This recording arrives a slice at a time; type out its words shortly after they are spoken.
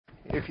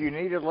if you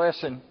need a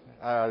lesson,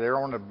 they're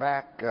on the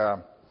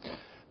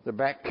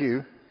back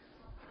queue.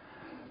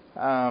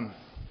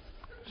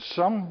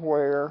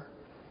 Somewhere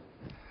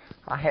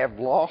I have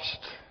lost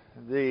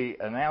the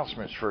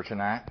announcements for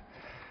tonight.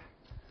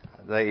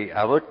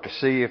 I looked to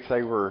see if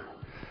they were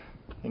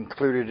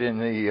included in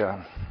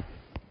the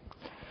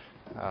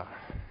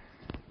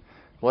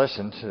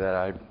lessons that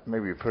I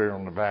maybe put it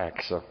on the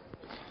back. So.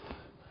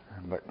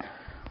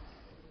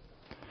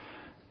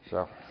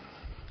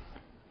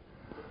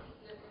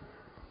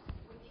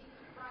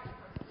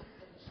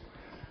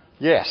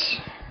 Yes.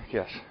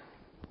 Okay.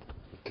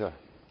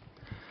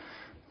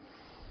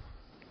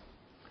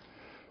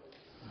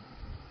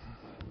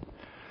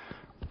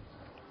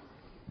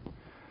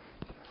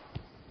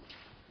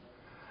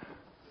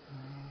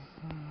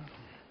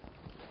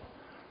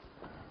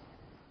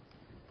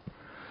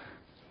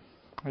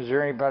 Is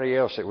there anybody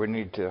else that we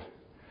need to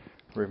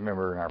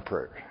remember in our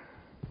prayer?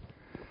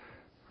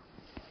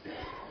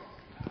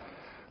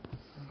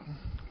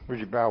 Would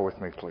you bow with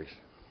me, please?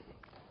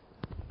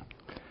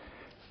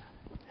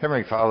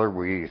 Heavenly Father,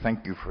 we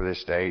thank you for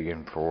this day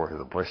and for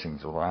the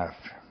blessings of life.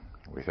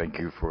 We thank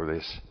you for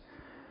this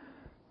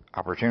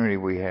opportunity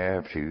we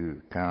have to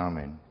come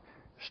and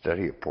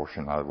study a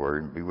portion of the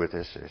Word and be with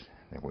us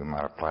that we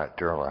might apply it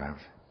to our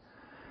lives.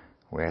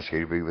 We ask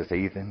you to be with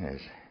Ethan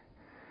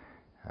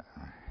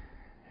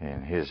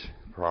and his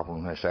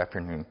problem this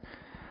afternoon,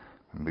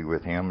 and be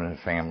with him and his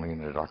family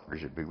and the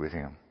doctors that be with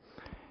him.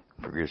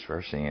 Forgive us for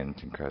our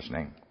sins in Christ's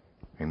name.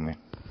 Amen.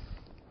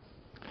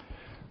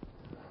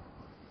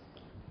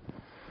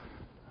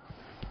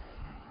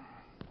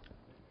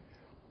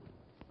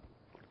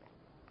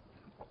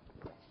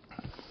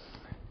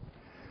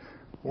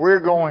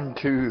 We're going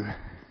to,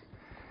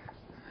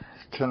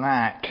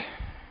 tonight,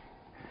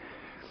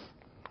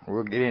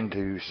 we'll get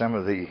into some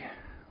of the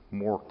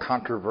more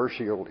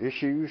controversial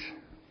issues,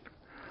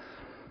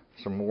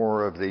 some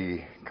more of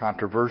the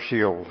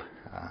controversial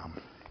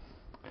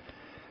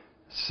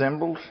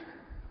symbols.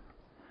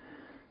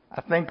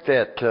 I think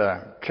that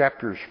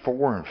chapters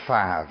 4 and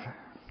 5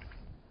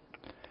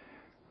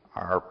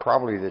 are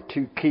probably the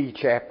two key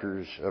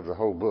chapters of the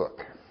whole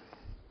book.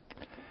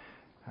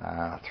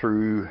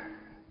 Through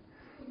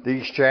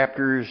these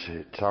chapters,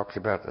 it talks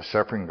about the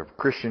suffering of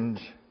Christians,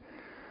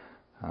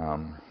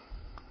 and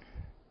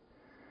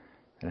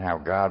how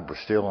God was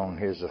still on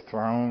his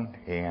throne,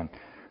 and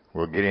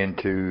we'll get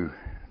into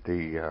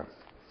the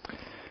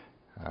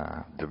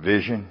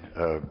vision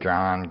of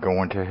John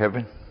going to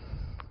heaven.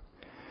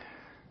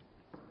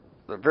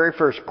 The very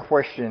first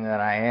question that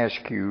I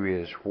ask you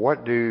is,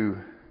 what do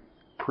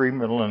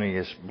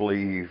premillennialists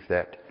believe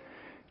that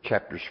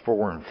chapters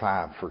 4 and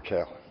 5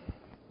 foretell?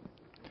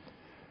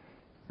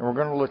 And we're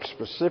going to look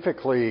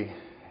specifically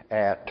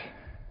at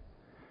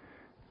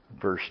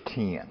verse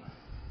 10.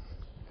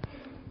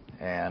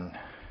 And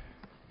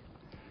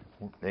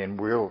then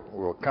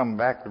we'll come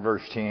back to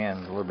verse 10 a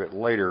little bit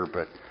later,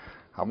 but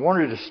I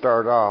wanted to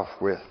start off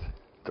with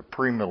the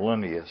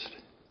premillennialist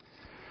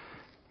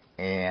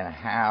and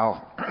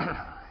how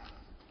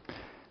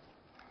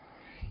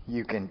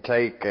you can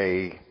take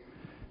a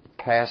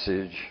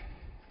passage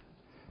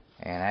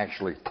and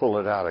actually pull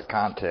it out of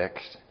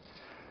context.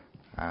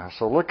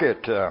 So look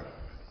at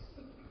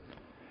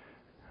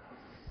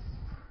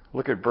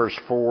verse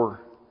 4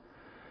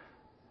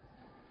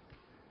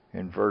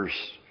 and verse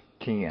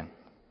 10.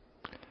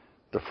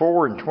 The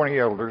 24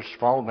 elders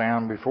fall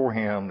down before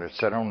him that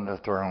sat on the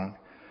throne,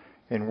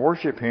 and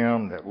worship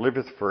him that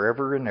liveth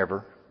forever and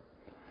ever,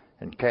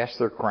 and cast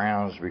their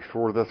crowns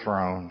before the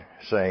throne,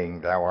 saying,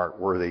 Thou art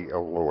worthy,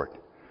 O Lord.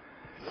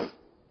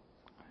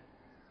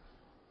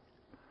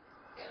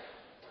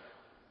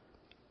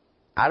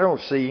 I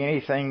don't see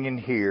anything in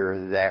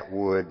here that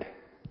would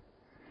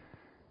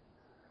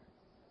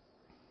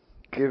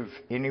give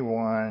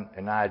anyone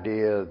an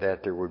idea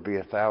that there would be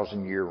a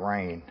 1,000-year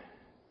reign.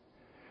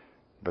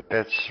 But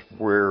that's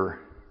where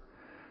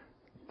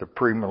the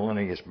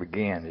premillennialists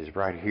begin, is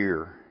right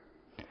here.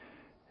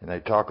 And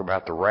they talk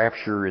about the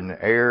rapture in the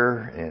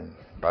air, and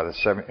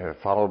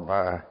followed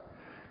by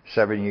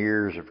 7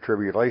 years of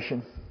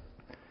tribulation.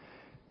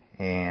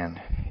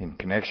 And in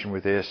connection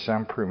with this,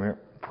 some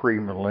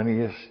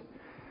premillennialists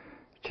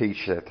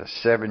teach that the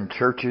 7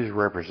 churches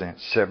represent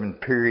 7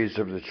 periods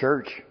of the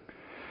church,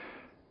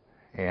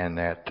 and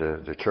that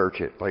the church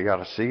at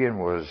Laodicea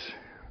was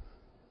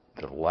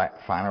the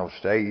final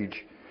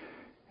stage.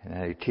 And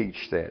they teach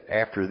that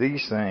after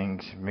these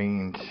things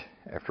means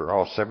after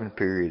all 7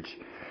 periods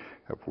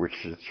of which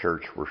the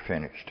church were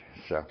finished.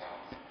 So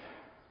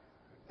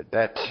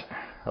that's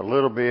a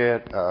little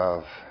bit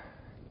of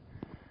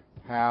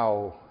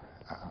how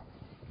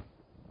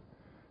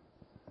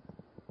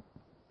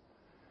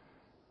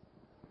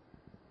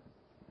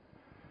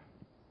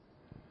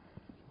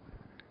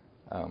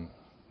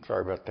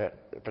sorry about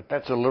that, but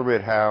that's a little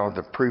bit how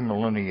the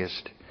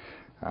premillennialists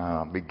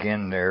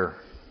begin their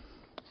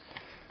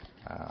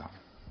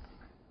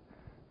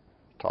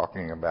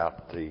talking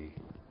about the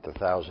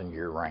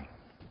 1,000-year reign.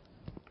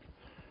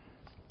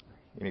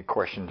 Any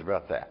questions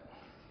about that?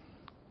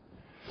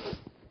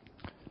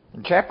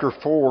 In chapter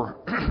 4,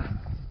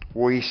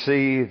 we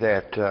see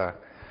that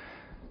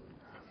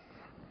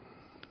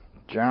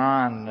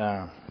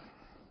John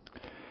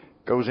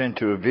goes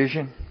into a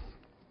vision.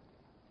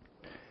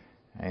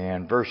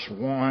 And verse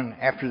 1,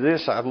 after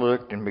this I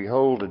looked, and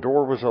behold, a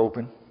door was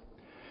open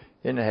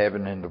into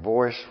heaven, and the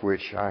voice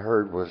which I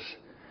heard was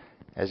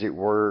as it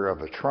were of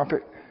a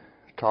trumpet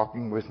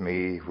talking with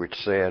me, which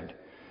said,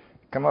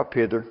 Come up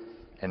hither,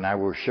 and I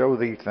will show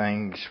thee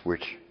things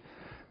which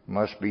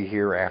must be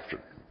hereafter.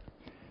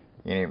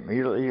 And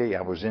immediately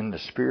I was in the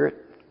Spirit,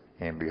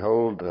 and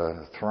behold,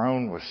 a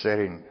throne was set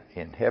in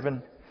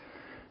heaven,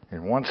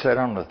 and one sat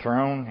on the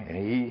throne, and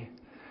he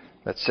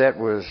that sat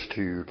was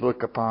to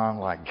look upon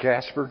like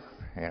jasper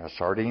and a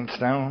sardine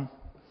stone.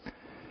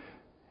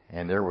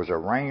 And there was a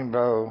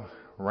rainbow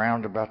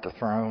round about the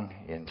throne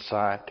in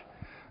sight,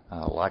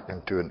 like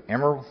unto an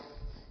emerald.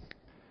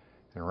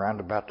 And round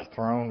about the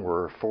throne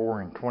were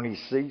 24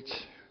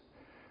 seats.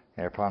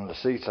 And upon the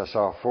seats I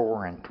saw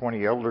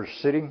 24 elders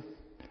sitting,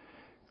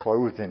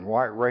 clothed in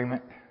white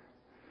raiment.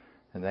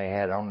 And they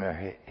had on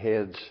their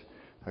heads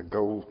a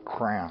gold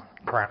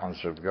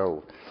crowns of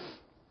gold.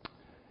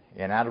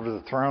 And out of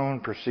the throne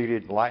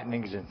proceeded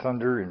lightnings and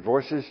thunder and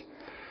voices.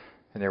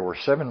 And there were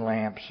 7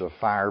 lamps of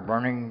fire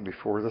burning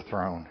before the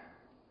throne,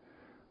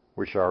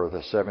 which are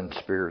the 7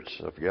 spirits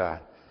of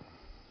God.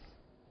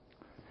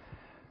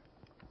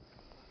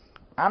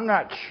 I'm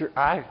not sure,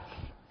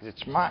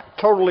 it's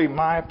totally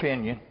my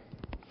opinion,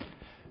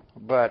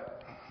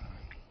 but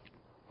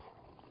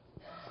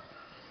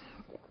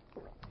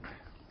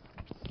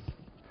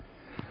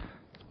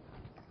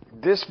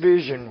this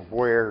vision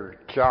where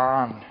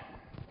John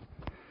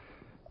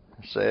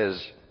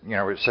says,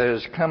 it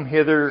says, Come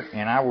hither,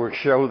 and I will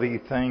show thee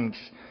things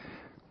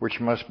which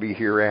must be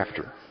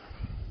hereafter.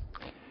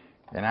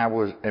 And I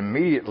was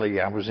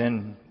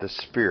in the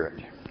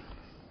Spirit.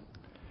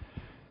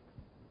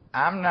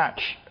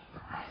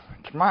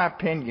 It's my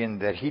opinion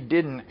that he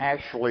didn't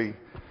actually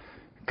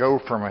go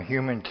from a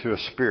human to a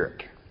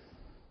spirit.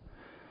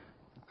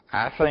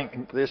 I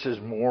think this is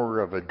more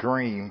of a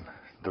dream,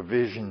 the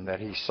vision that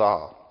he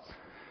saw.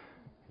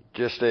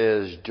 Just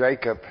as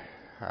Jacob,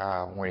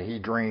 when he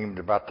dreamed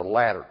about the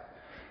ladder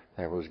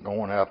that was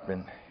going up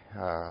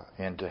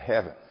into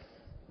heaven.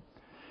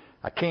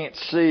 I can't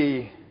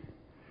see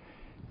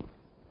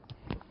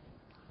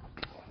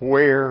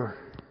where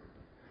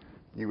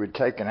you would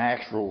take an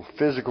actual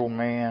physical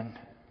man,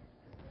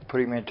 put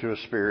him into a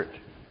spirit,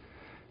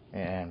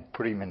 and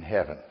put him in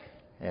heaven,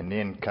 and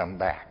then come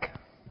back.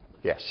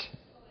 Yes.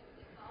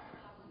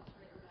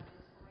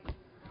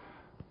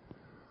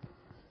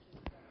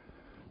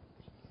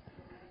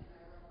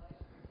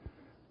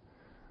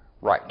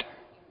 Right.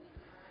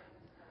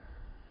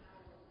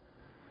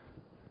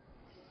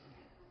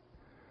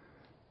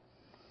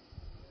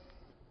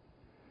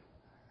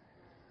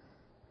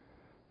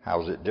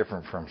 How is it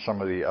different from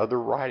some of the other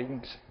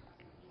writings?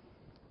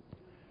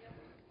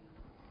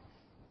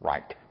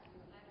 Right.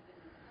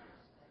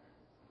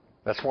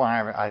 That's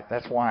why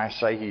I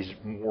say he's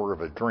more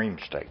of a dream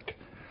state.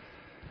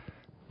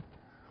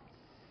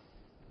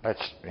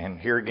 And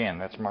here again,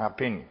 that's my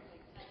opinion.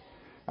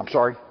 I'm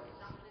sorry.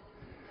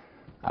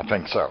 I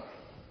think so.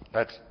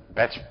 That's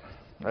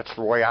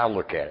the way I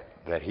look at it.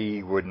 That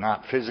he would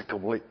not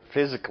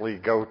physically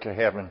go to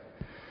heaven,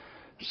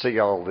 see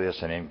all this,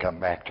 and then come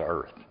back to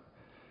earth.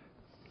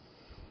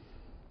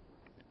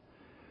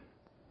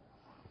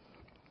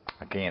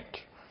 I can't.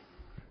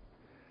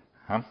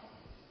 Huh?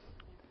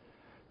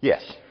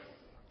 Yes.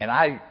 And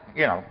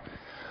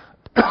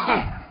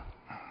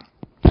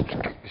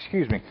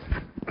excuse me.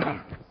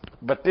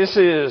 But this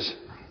is,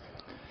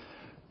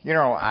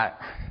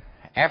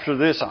 after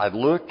this I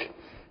looked,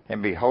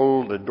 and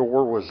behold, the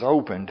door was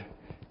opened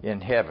in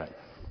heaven.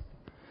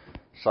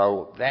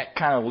 So that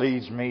kind of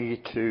leads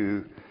me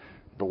to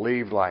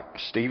believe like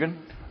Stephen,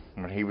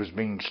 when he was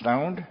being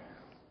stoned,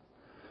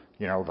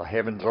 the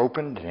heavens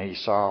opened and he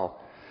saw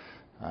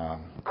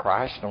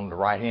Christ on the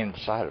right hand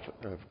side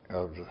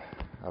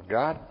of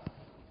God.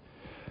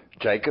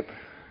 Jacob,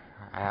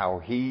 how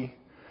he,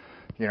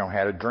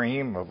 had a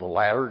dream of a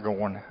ladder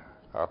going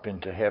up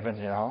into heaven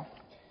and all.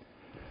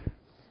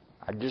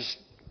 I just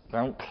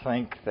don't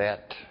think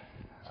that,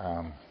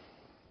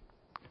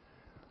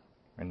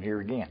 and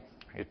here again,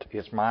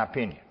 it's my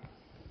opinion.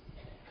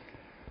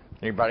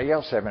 Anybody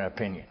else have an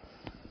opinion?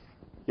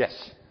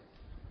 Yes.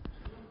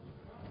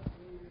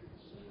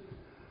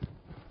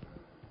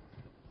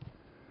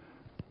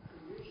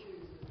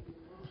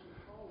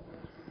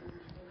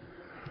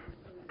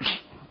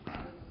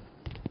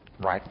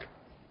 Right.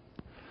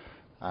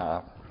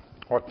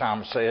 What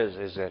Tom says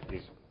is that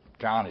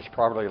John is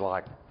probably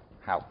like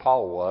how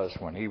Paul was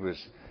when he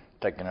was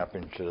taken up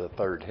into the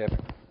third heaven.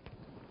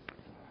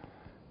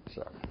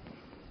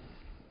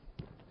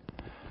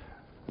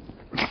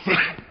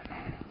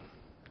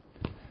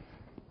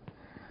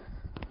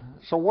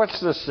 So what's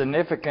the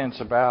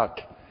significance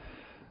about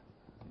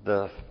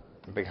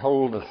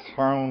behold, the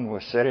throne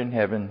was set in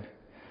heaven,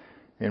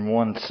 and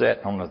one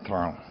sat on the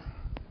throne?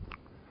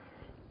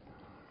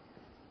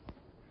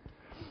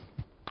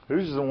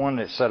 Who's the one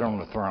that sat on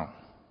the throne?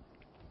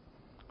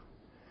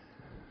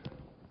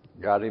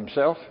 God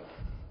himself?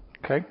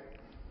 Okay.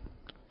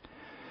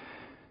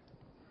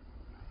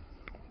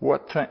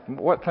 What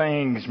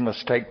things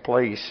must take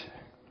place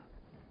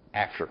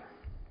after?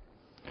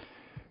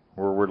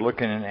 Where we're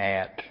looking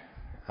at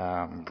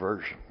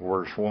verse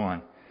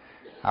 1.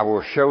 I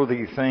will show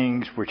thee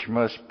things which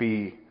must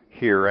be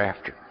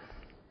hereafter.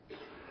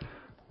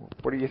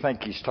 What do you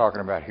think he's talking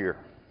about here?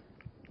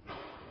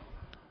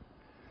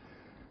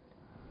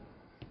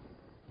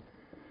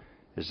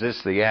 Is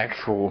this the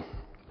actual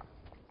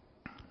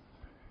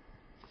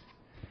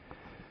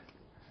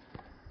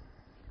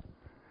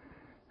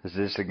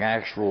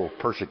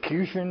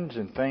persecutions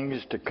and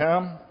things to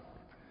come?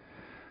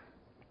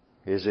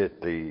 Is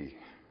it the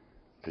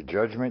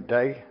judgment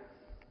day?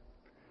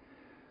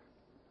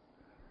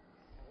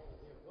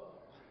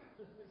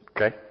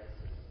 Okay.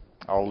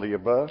 All the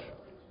above?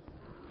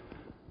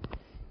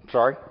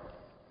 Sorry?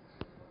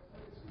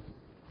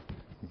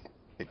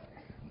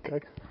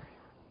 Okay.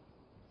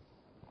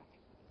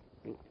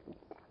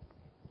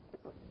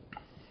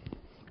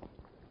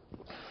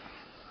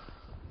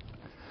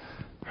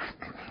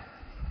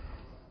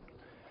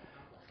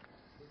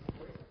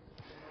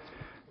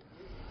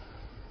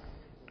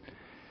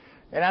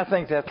 And I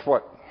think that's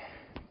what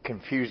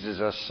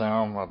confuses us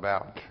some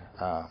about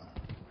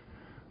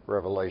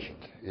Revelation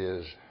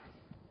is,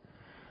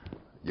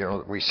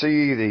 we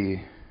see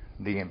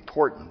the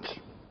importance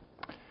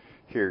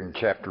here in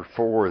chapter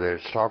 4 that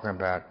it's talking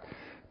about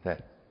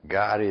that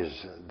God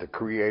is the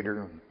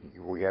creator.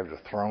 We have the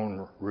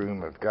throne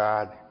room of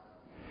God.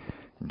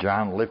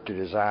 John lifted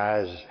his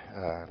eyes,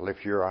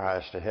 lift your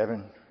eyes to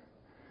heaven.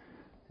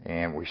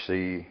 And we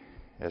see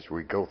as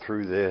we go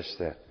through this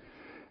that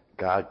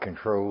God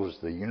controls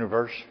the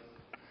universe.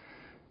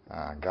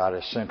 God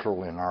is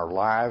central in our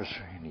lives,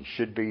 and he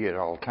should be at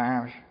all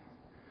times.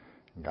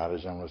 God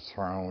is on his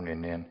throne,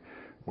 and then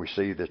we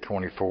see the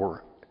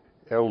 24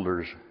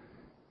 elders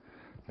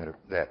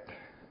that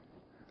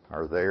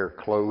are there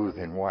clothed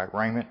in white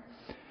raiment,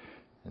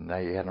 and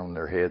they had on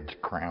their heads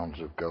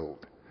crowns of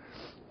gold.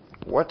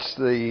 What's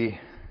the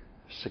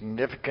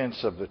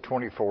significance of the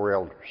 24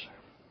 elders?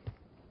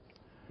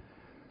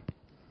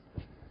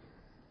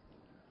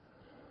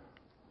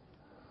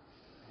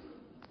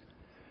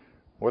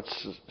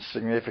 What's the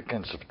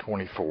significance of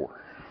 24?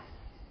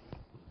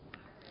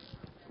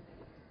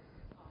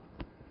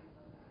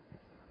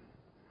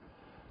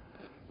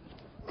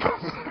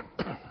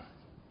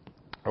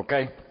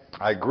 Okay,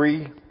 I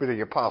agree with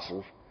the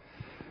apostles,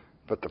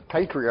 but the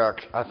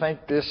patriarchs, I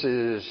think this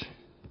is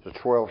the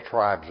 12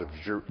 tribes of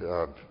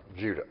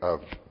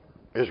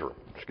Israel,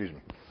 excuse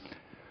me.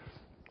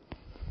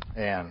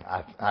 And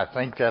I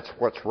think that's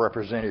what's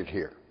represented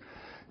here.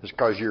 It's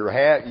because you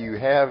have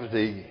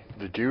the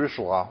Jewish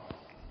law.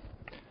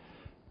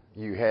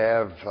 You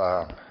have,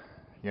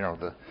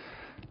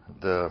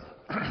 the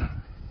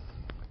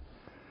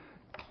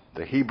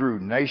Hebrew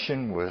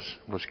nation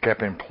was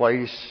kept in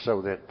place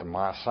so that the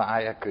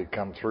Messiah could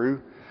come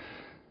through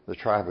the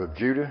tribe of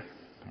Judah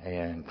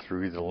and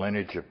through the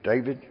lineage of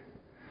David.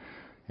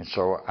 And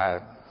so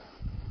I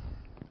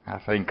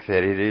think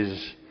that it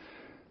is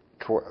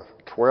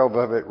 12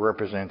 of it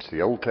represents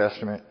the Old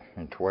Testament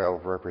and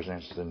 12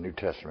 represents the New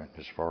Testament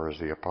as far as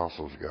the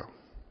apostles go.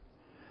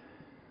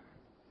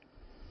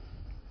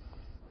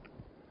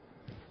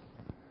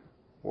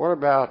 What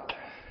about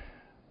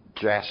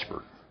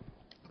Jasper?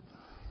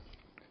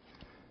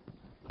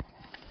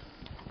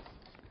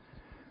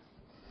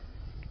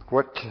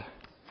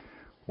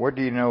 What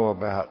do you know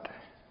about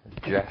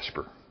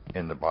Jasper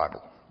in the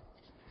Bible?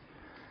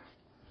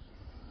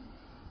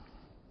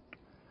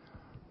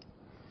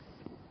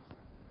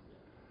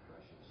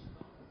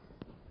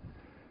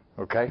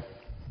 Okay.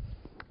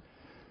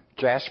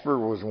 Jasper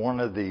was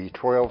one of the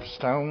 12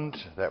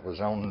 stones that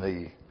was on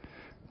the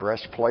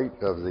breastplate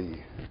of the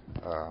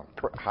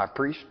high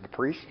priest, the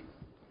priest.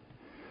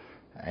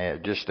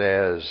 And just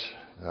as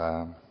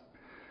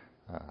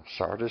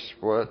Sardis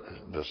was,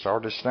 the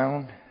Sardis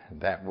stone,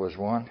 that was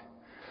one.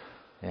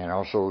 And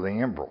also the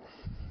emerald.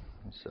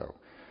 So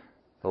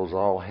those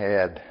all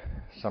had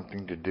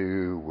something to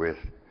do with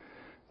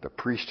the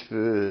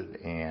priesthood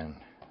and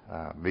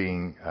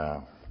being,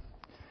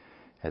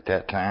 at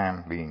that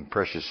time, being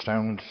precious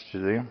stones to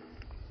them.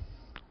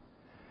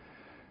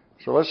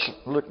 So let's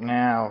look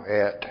now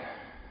at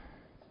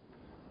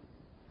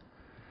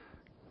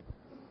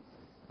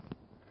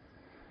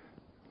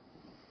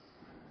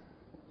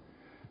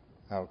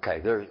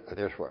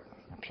there's what?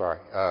 I'm sorry.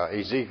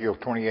 Ezekiel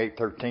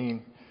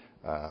 28:13.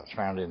 It's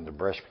found in the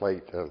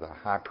breastplate of the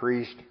high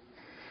priest.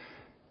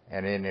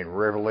 And then in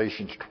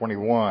Revelations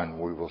 21,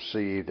 we will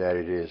see that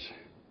it is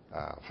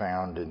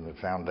found in the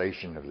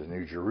foundation of the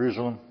New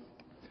Jerusalem.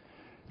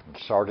 And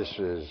Sardis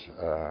is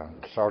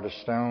Sardis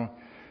stone,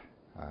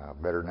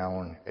 better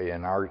known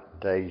in our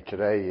day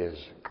today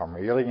as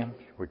carnelian,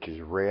 which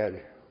is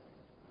red.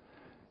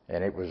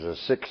 And it was a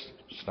sixth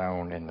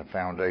stone in the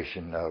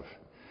foundation of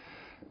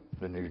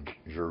the New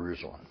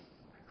Jerusalem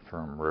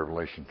from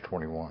Revelation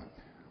 21.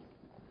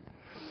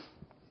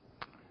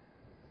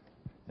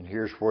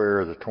 here's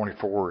where the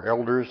 24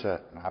 elders,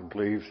 that I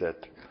believe that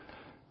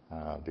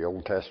the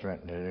Old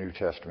Testament and the New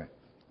Testament.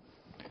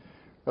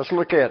 Let's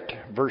look at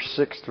verse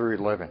 6 through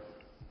 11.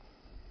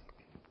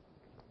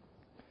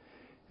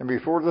 And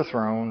before the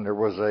throne there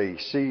was a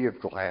sea of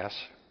glass,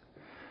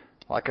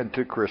 like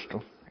unto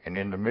crystal, and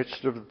in the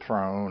midst of the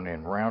throne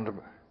and round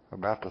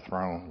about the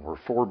throne were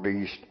 4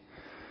 beasts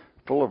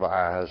full of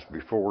eyes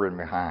before and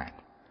behind.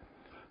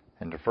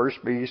 And the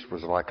first beast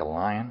was like a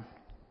lion,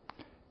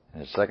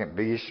 and the second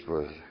beast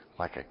was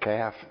like a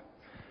calf,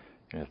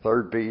 and the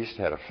third beast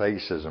had a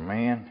face as a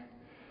man,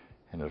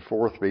 and the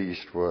fourth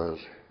beast was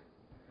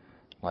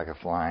like a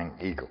flying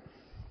eagle.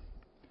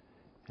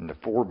 And the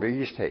 4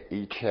 beasts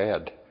each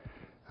had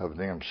of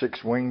them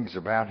 6 wings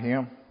about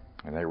him,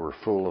 and they were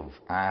full of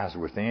eyes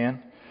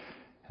within,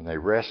 and they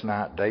rest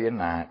not day and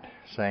night,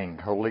 saying,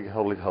 Holy,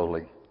 holy,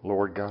 holy,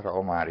 Lord God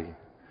Almighty,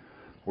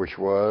 which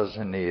was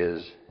and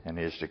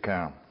is to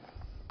come.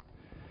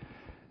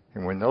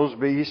 And when those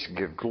beasts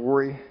give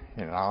glory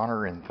and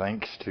honor and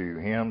thanks to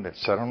him that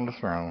sat on the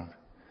throne,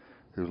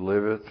 who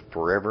liveth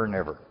forever and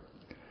ever,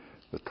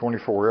 the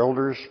 24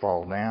 elders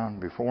fall down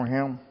before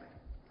him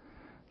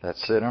that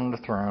sit on the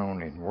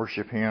throne and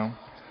worship him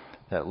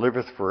that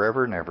liveth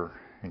forever and ever,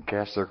 and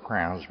cast their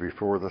crowns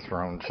before the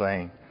throne,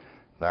 saying,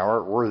 Thou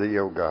art worthy,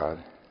 O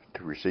God,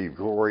 to receive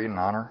glory and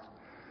honor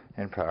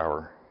and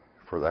power,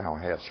 for thou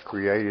hast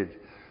created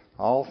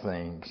all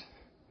things,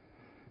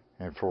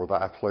 and for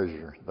thy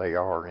pleasure they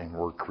are and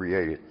were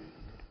created.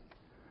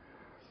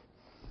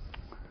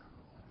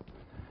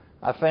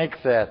 I think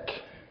that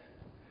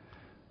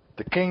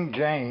the King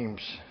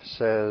James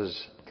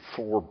says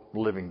 4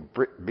 living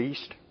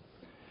beasts.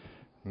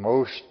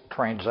 Most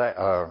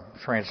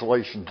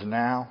translations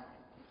now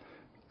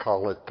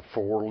call it the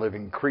 4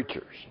 living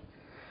creatures.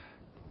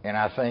 And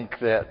I think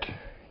that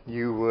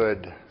you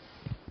would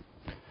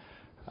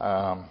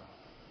I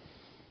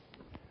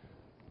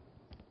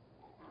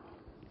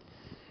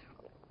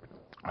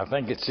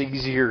think it's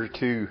easier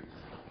to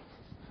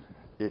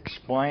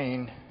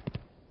explain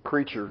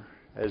creature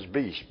as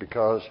beast,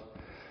 because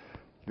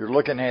you're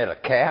looking at a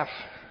calf,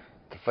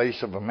 the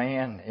face of a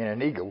man, and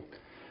an eagle,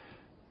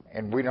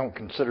 and we don't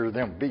consider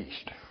them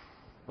beast,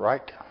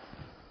 right?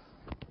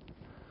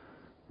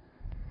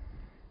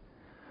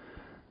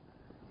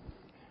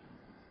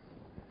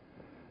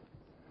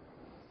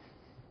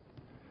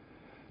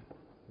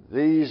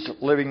 These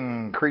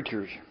living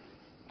creatures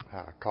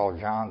call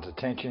John's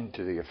attention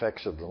to the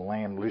effects of the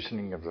Lamb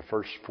loosening of the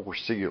first 4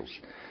 seals.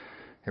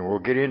 And we'll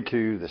get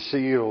into the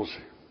seals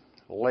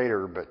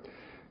later,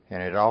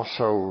 and it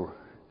also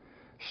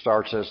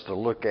starts us to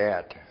look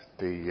at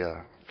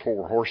the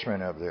 4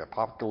 horsemen of the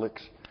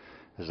apocalypse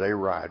as they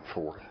ride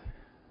forth.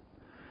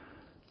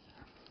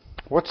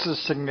 What's the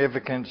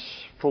significance?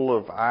 Full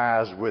of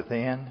eyes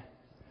within,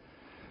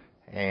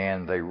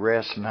 and they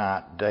rest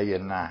not day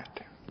and night.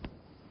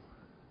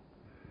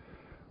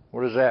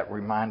 What does that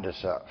remind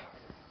us of?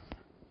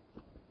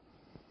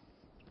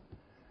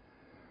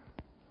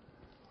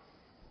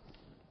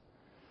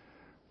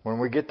 When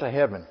we get to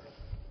heaven,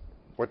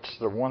 what's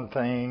the one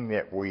thing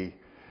that we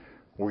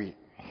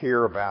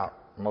hear about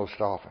most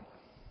often?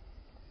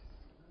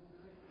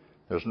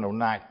 There's no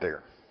night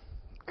there.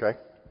 Okay?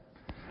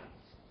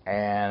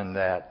 And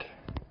that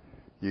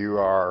you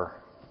are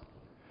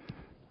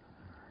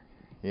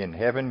in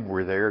heaven.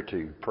 We're there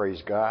to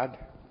praise God.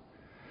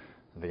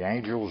 The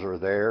angels are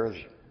there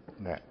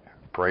that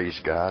praise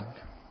God.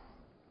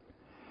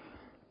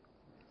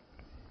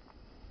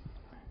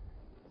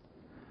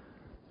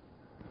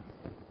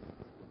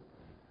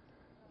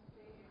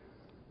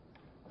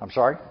 I'm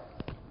sorry?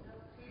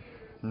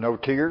 No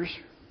tears.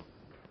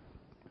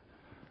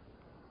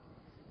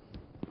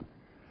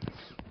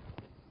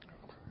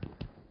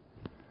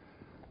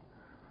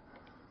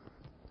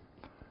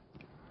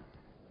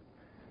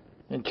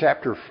 In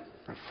chapter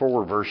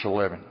 4, verse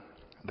 11,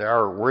 Thou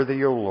art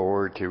worthy, O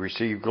Lord, to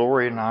receive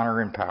glory and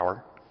honor and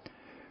power,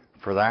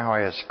 for thou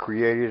hast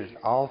created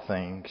all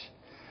things,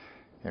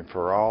 and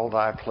for all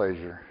thy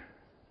pleasure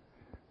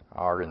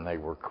are and they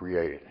were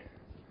created.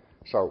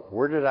 So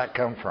where did that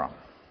come from?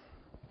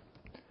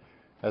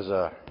 As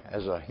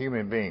a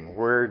human being,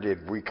 where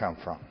did we come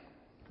from?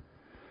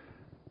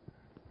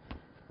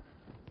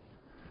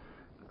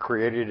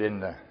 Created in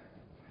the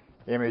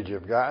image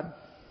of God.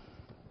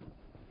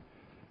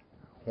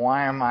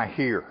 Why am I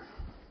here?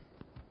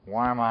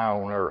 Why am I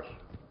on earth?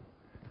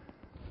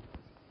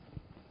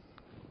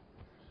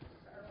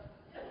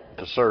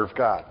 To serve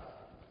God.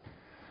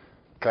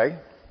 Okay?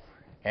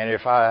 And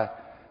if I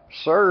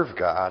serve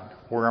God,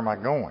 where am I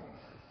going?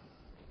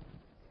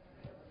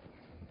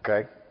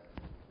 Okay?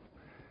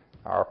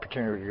 Our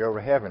opportunity to go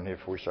to heaven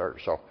if we serve.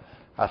 So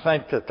I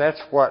think that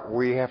that's what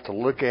we have to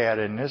look at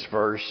in this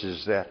verse,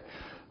 is that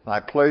thy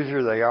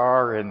pleasure they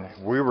are, and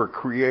we were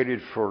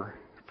created for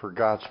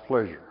God's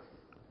pleasure.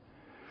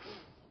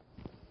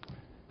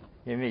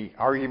 Any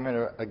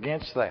argument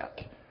against that?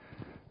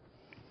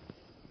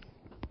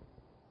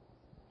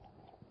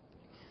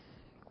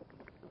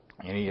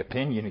 Any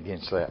opinion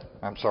against that?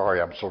 I'm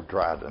sorry, I'm so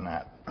dry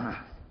tonight.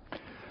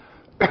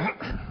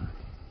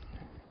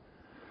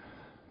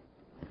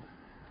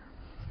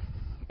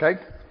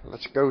 Okay,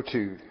 let's go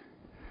to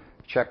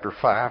chapter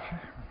 5.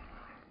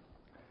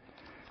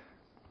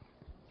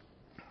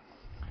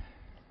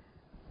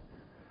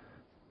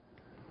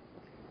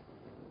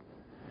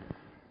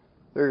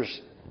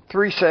 There's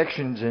 3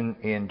 sections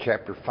in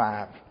chapter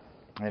 5,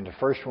 and the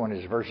first one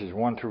is verses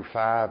 1 through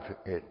 5.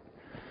 It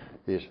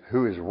is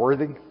who is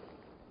worthy,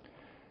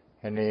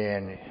 and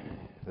then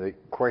the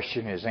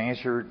question is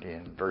answered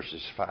in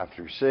verses 5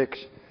 through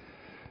 6,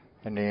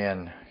 and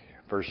then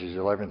verses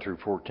 11 through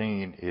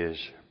 14 is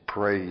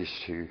praise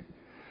to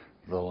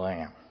the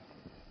Lamb.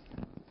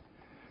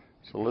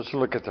 So let's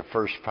look at the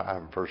first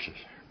 5 verses.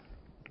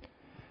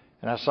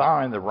 And I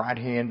saw in the right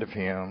hand of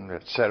him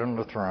that sat on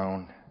the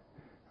throne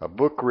a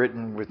book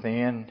written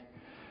within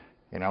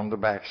and on the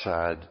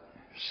backside,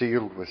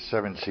 sealed with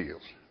 7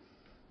 seals.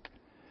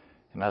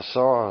 And I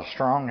saw a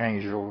strong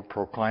angel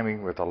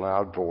proclaiming with a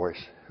loud voice,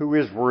 who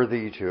is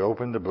worthy to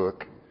open the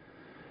book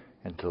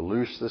and to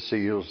loose the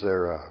seals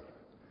thereof?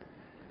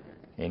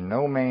 And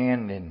no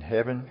man in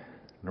heaven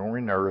nor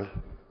in earth,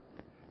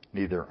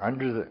 neither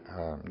under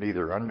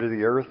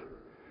the earth,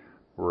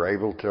 were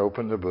able to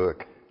open the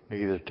book,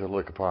 neither to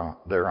look upon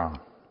thereon.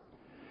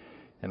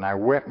 And I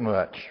wept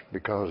much,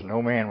 because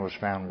no man was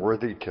found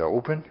worthy to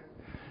open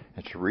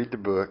and to read the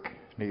book,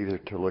 neither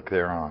to look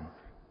thereon.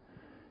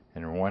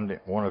 And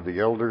one of the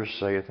elders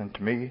saith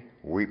unto me,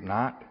 weep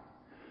not.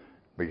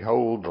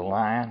 Behold, the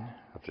Lion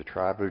of the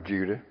tribe of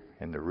Judah,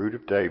 and the root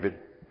of David,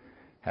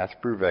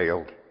 hath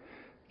prevailed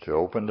to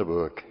open the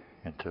book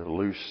and to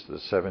loose the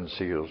 7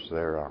 seals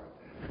thereof.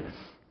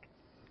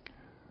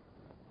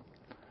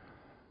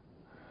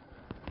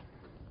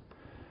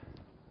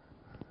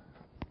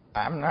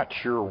 I'm not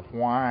sure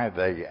why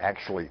they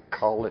actually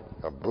call it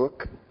a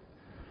book.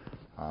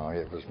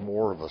 It was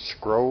more of a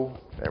scroll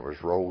that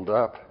was rolled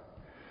up,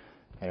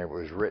 and it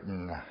was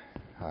written.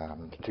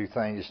 The 2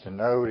 things to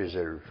note is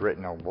that it was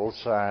written on both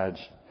sides,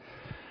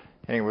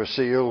 and it was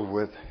sealed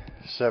with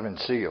 7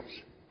 seals.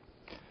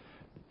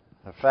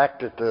 The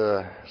fact that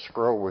the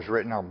scroll was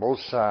written on both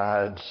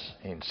sides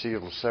and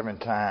sealed 7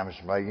 times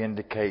may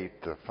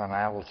indicate the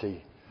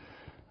finality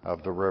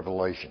of the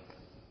revelation.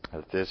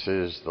 That this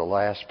is the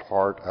last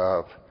part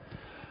of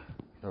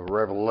the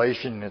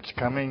revelation that's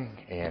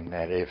coming, and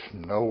that if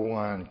no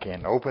one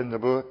can open the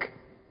book,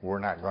 we're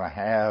not going to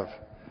have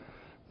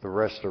the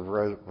rest of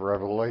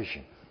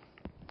Revelation.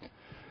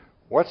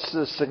 What's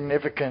the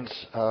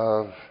significance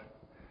of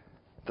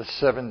the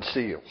 7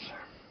 seals?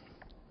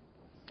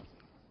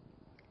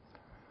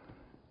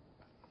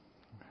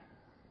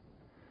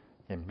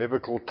 In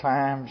biblical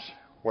times,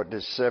 what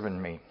does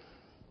 7 mean?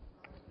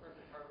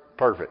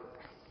 Perfect.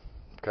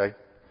 Okay?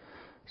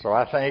 So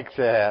I think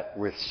that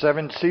with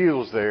 7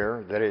 seals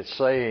there, that it's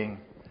saying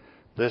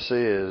this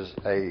is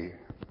a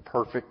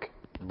perfect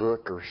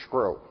book or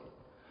scroll.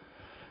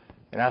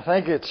 And I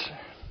think it's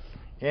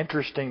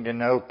interesting to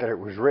note that it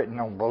was written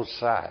on both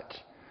sides.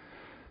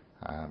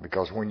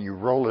 Because when you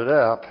roll it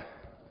up,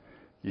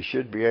 you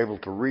should be able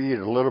to read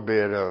a little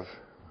bit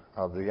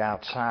of the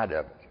outside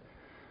of it.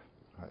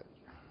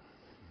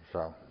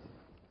 So,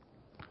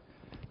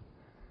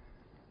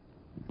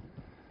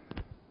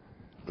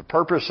 the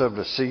purpose of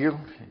the seal,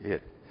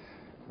 it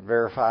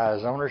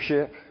verifies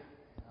ownership,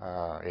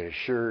 it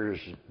assures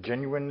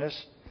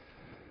genuineness,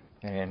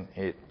 and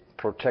it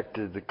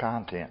protected the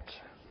contents.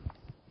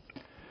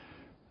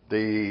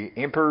 The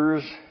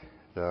emperors,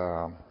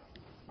 the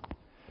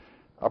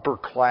upper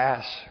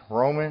class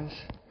Romans,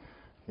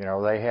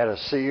 they had a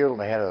seal,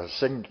 they had a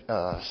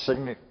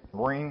signet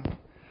ring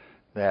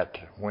that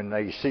when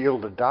they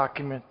sealed a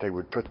document, they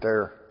would put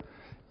their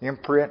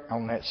imprint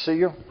on that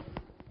seal,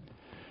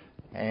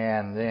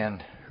 and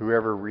then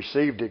whoever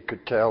received it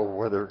could tell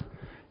whether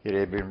it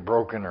had been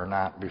broken or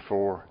not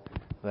before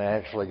they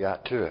actually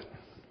got to it.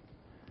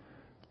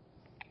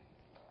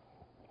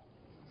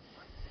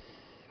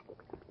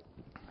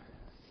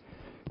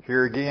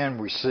 Here again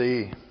we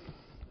see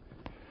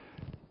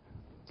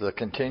the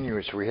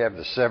continuance. We have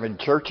the 7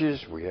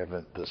 churches, we have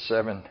the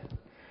 7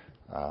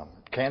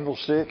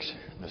 candlesticks,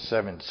 the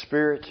 7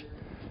 spirits,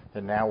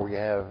 and now we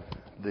have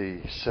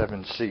the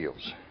 7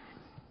 seals.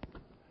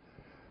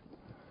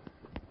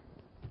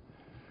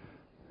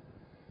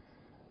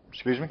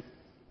 Excuse me?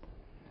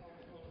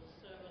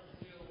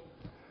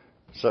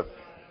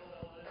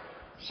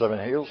 7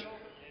 hills?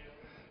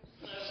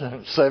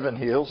 7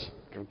 hills,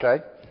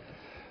 okay.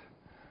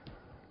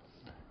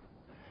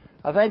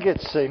 I think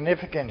it's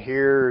significant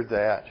here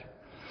that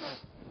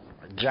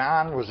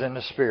John was in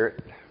the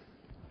Spirit.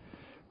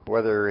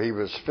 Whether he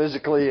was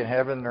physically in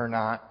heaven or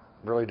not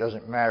really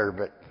doesn't matter,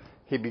 but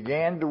he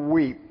began to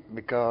weep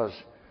because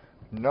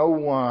no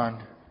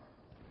one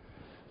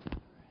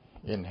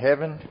in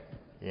heaven,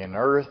 in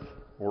earth,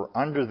 or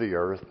under the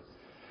earth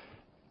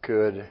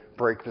could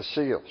break the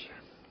seals.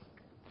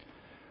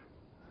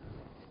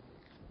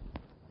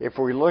 If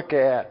we look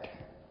at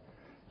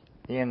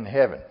in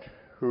heaven,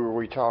 who are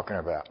we talking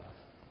about?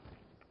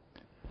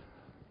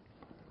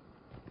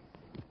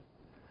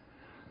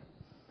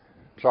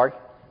 Sorry?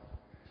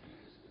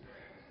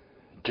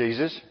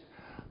 Jesus.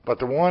 But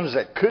the ones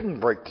that couldn't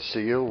break the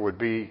seal would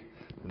be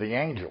the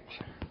angels.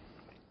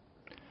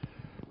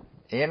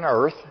 In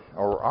earth,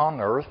 or on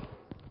earth,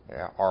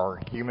 are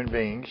human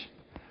beings.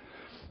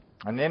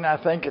 And then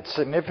I think it's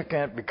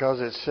significant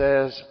because it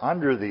says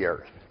under the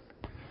earth.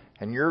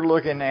 And you're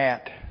looking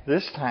at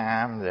this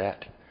time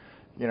that,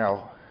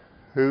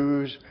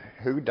 who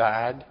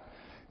died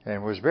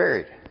and was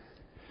buried.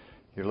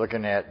 You're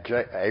looking at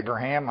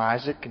Abraham,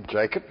 Isaac, and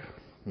Jacob,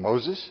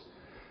 Moses,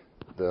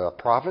 the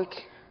prophets,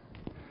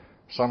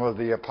 some of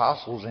the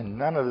apostles, and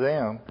none of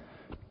them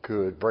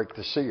could break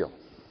the seal.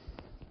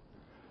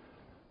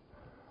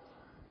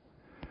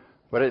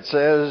 But it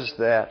says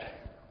that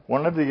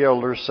one of the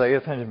elders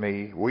saith unto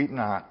me, Weep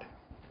not.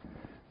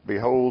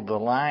 Behold, the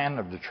Lion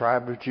of the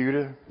tribe of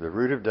Judah, the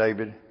Root of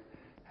David,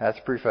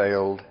 hath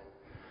prevailed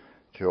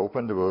to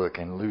open the book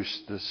and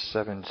loose the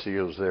 7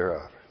 seals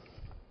thereof.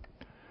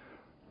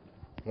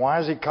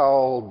 Why is he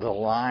called the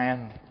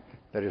Lion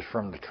that is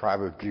from the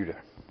tribe of Judah?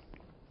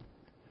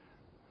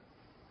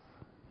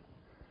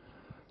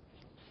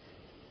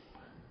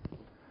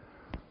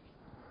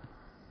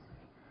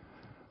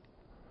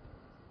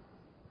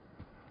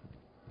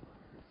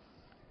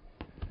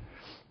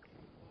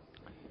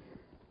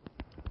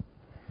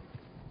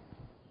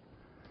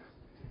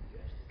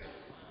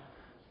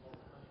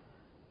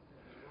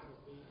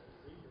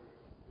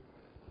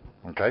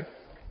 Okay.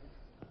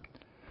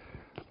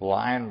 The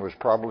lion was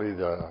probably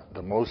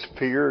the most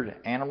feared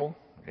animal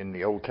in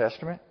the Old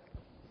Testament.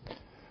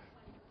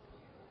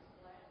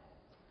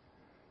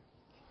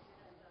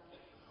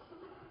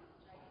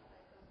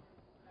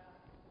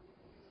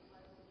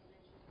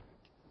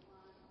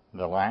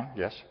 The lion,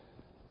 yes.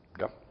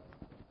 Go.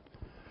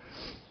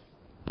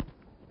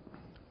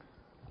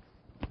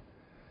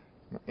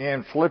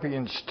 In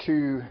Philippians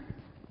 2:10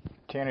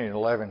 and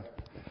 11,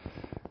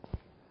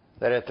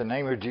 that at the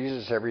name of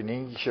Jesus every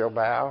knee shall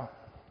bow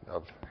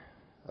of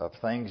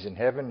things in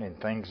heaven and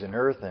things in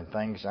earth and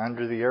things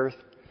under the earth,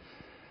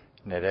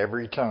 and that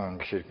every tongue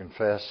should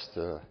confess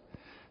that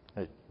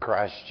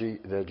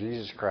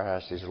Jesus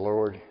Christ is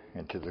Lord,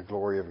 and to the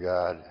glory of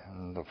God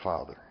and the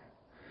Father.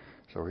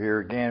 So here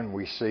again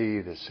we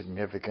see the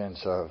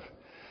significance of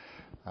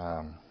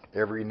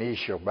every knee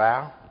shall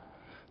bow,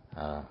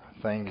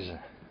 things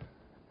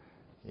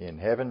in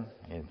heaven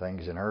and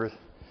things in earth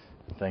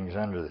and things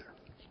under there.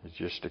 It's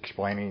just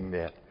explaining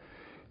that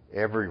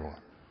everyone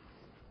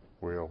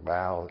will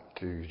bow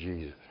to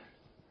Jesus.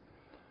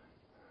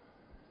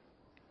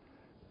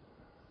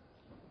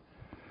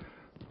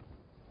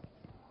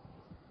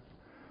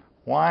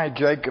 Why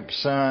Jacob's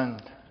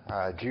son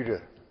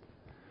Judah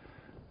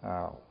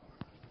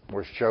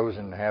was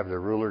chosen to have the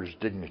ruler's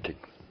dignity.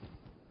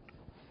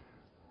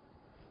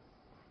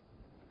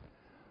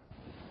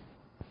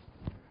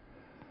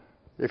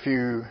 If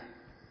you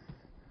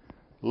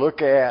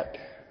look at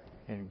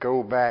and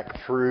go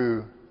back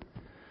through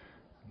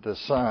the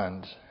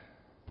sons,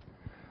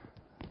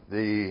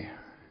 the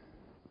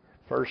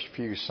first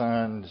few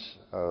sons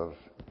of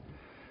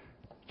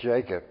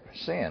Jacob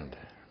sinned.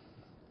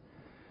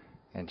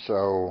 And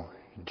so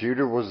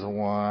Judah was the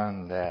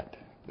one that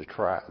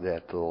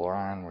the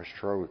line was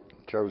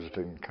chosen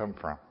to come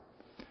from.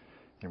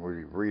 And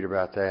we read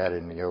about that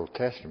in the Old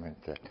Testament,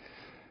 that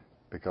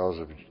because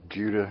of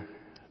Judah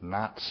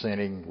not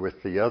sinning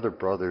with the other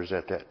brothers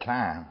at that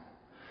time,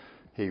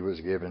 he was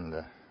given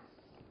the...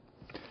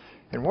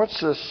 And what's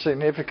the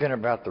significant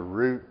about the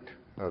root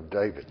of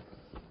David?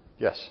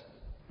 Yes?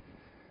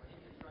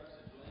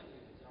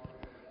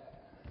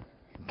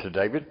 To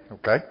David?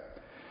 Okay.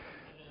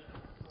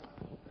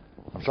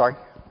 I'm sorry?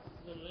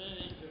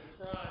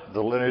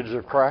 The lineage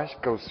of Christ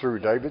goes through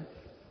David.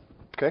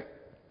 Okay.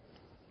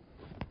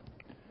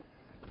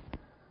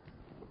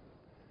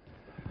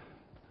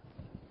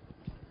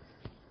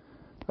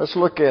 Let's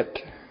look at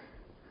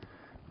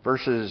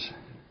verses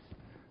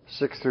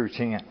 6 through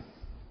 10.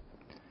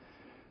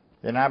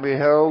 Then I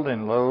beheld,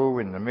 and lo,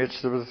 in the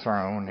midst of the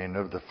throne, and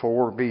of the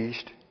 4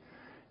 beasts,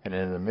 and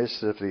in the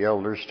midst of the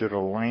elders stood a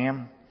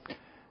lamb,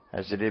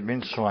 as it had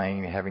been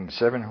slain, having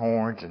 7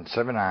 horns and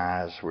 7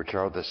 eyes, which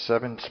are the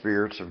 7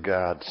 spirits of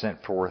God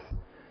sent forth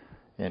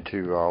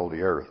into all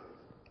the earth.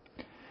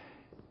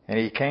 And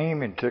he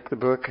came and took the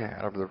book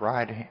out of the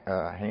right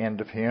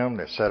hand of him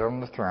that sat on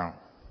the throne.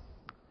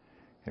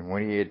 And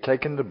when he had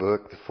taken the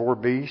book, the 4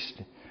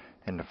 beasts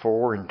and the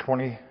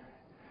 24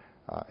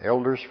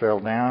 elders fell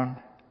down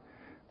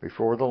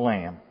before the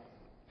Lamb,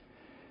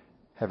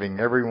 having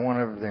every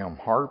one of them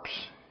harps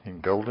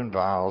and golden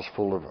vials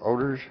full of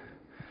odors,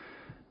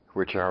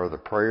 which are the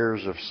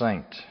prayers of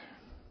saints.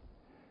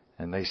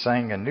 And they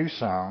sang a new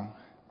song,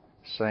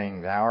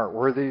 saying, Thou art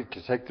worthy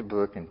to take the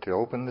book and to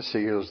open the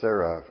seals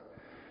thereof.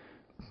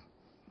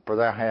 For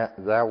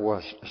thou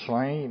wast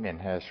slain and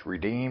hast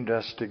redeemed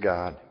us to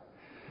God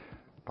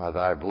by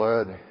thy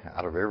blood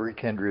out of every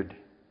kindred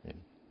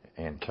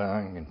and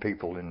tongue and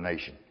people and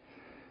nation,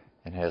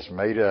 and hast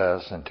made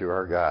us unto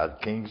our God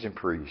kings and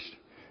priests,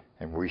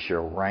 and we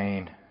shall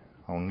reign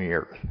on the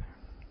earth.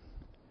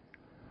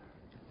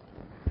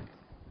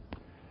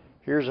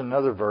 Here's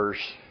another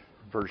verse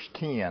verse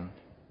 10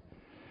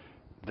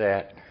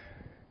 that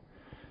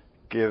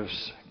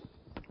gives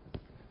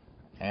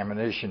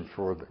ammunition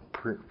for the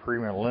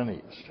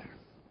premillennialists.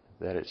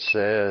 That it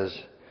says,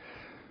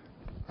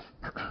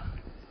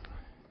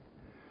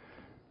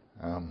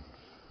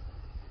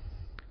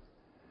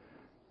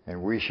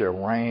 and we shall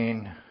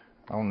reign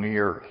on the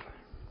earth.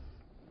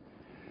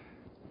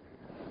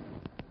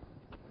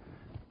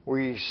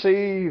 We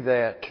see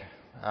that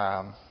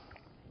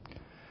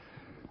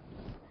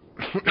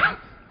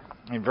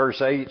in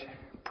verse 8,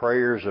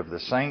 prayers of the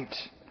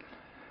saints.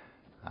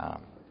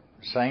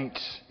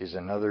 Saints is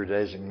another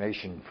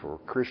designation for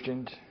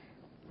Christians.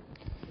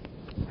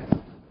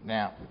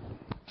 Now,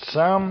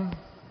 some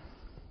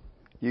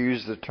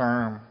use the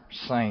term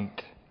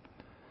saint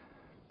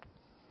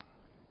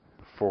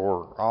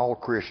for all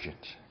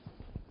Christians.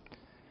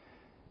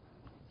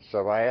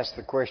 So I ask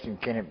the question,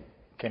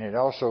 can it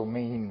also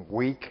mean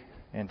weak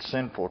and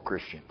sinful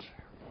Christians?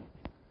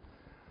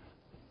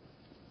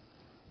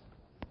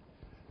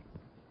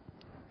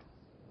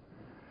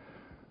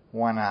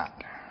 Why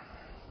not?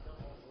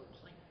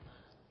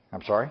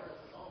 I'm sorry?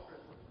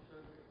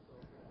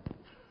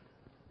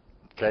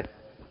 Okay.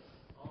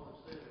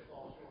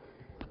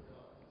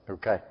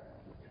 Okay.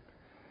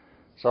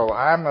 So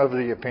I'm of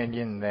the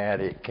opinion that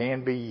it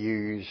can be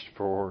used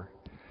for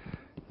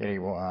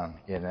anyone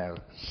in a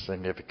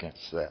significance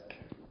that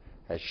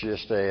it's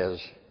just as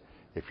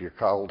if you're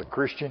called a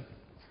Christian,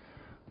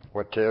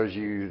 what tells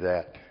you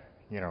that,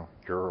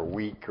 you're a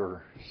weak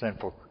or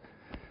sinful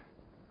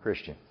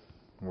Christian?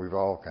 We've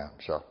all come.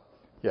 So,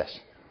 yes.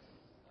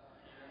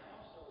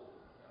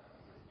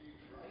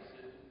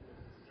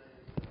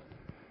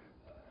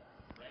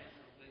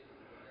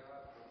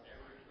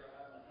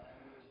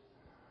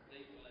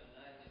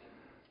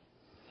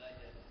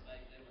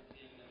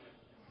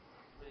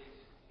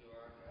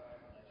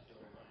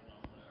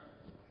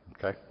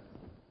 Okay.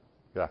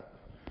 Yeah.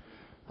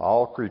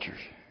 All creatures.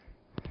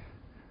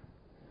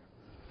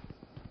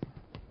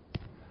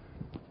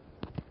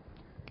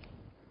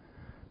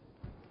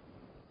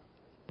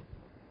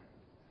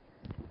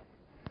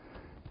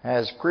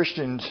 As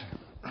Christians,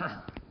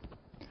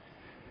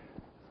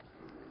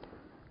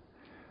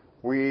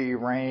 we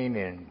reign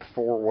in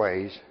 4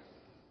 ways.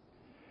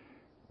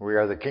 We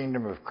are the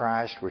kingdom of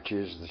Christ, which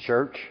is the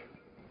church.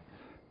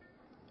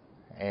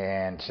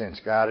 And since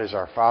God is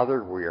our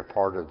Father, we are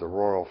part of the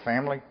royal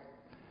family.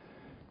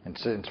 And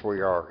since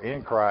we are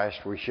in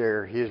Christ, we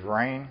share His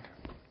reign.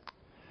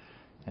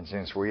 And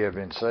since we have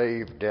been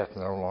saved, death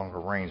no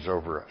longer reigns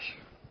over us.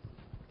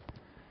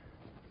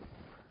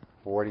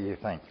 What do you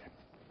think?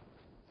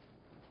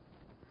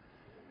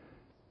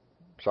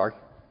 Sorry?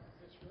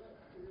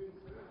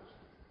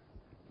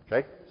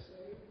 Okay.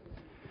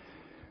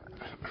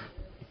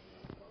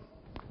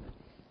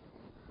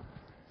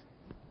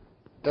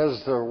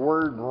 Does the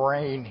word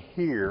reign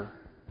here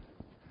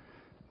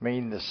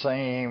mean the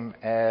same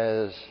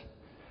as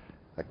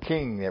a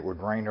king that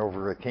would reign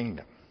over a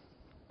kingdom?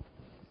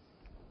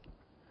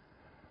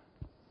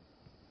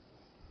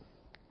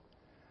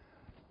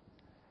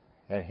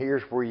 And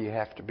here's where you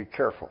have to be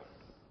careful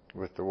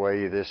with the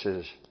way this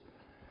is.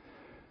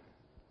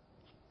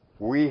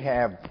 We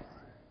have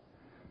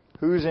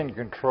who's in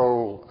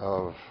control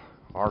of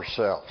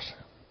ourselves?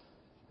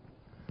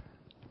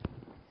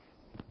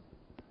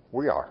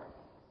 We are.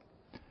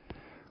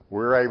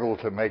 We're able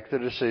to make the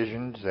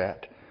decisions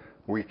that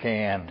we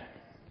can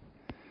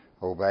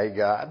obey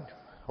God,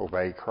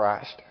 obey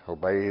Christ,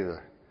 obey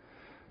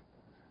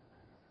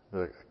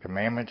the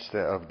commandments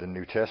of the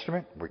New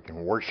Testament. We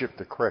can worship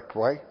the correct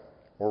way,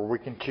 or we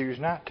can choose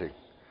not to.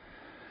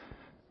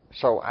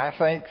 So I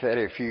think that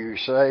if you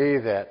say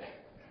that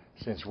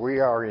since we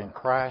are in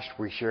Christ,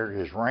 we share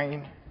His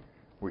reign,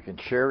 we can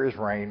share His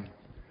reign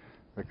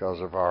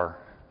because of our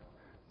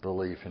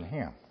belief in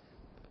Him.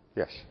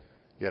 Yes,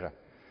 get up.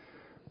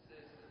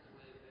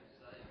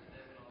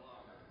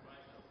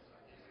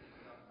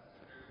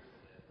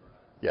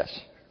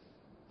 Yes.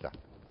 Yeah.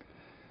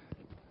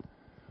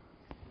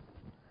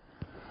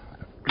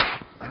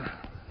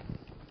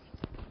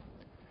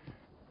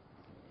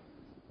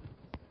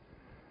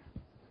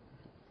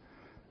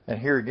 And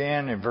here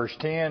again in verse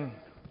 10,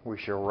 we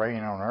shall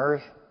reign on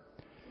earth.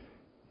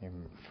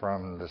 And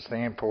from the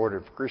standpoint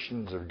of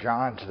Christians of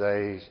John's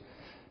days,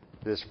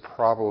 this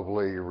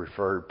probably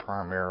referred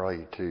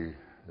primarily to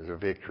the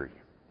victory.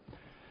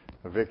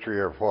 The victory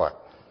of what?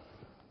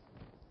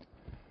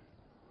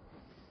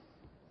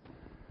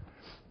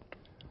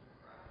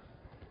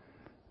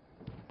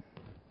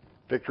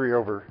 Victory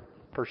over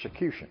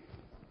persecution.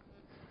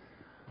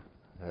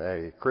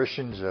 The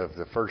Christians of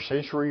the first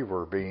century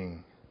were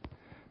being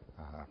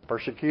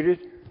persecuted,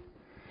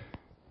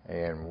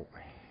 and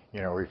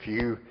if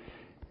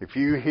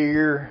you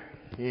hear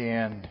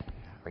and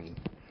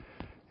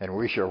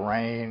we shall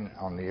reign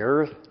on the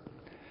earth,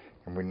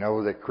 and we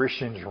know that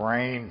Christians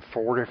reign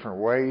 4 different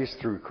ways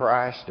through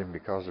Christ and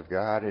because of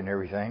God and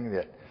everything,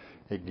 that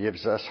it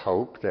gives us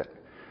hope that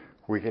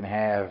we can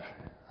have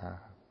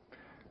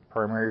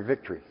primary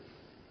victory.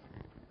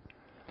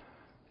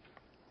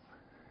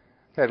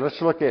 Okay,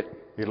 let's look at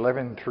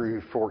 11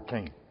 through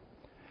 14.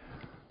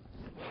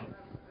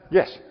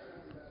 Yes.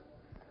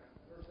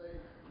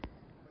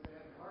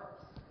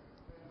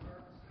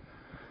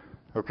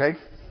 Okay.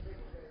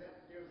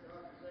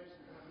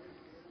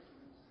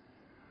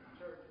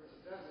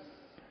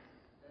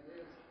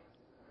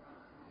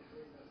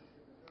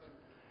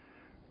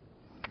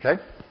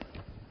 Okay.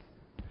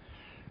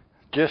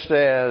 Just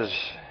as,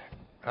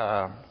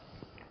 uh,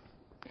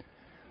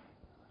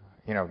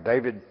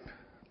 David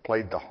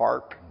played the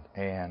harp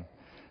and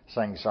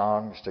sang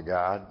songs to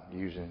God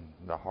using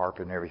the harp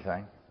and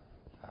everything.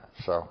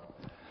 So,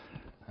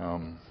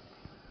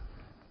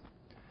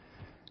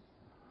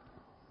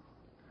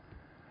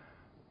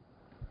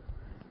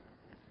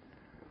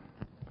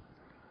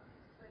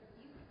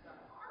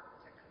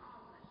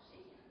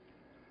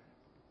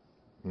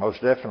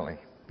 most definitely,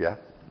 yeah.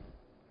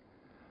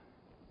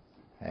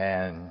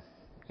 And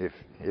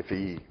if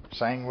he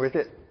sang with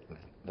it,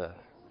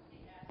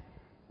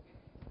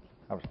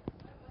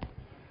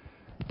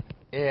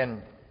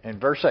 in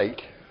verse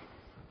 8,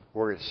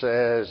 where it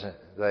says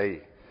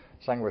they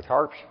sang with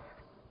harps,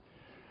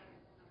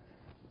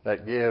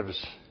 that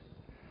gives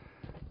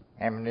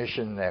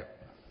ammunition that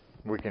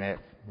we can have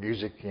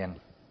music in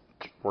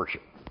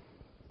worship.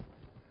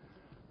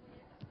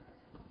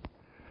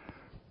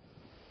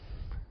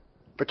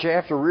 But you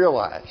have to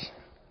realize,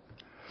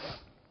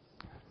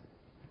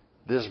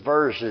 this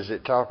verse, is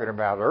it talking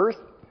about earth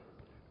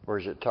or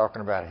is it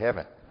talking about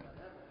heaven?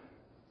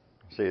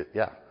 See,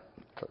 yeah,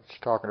 it's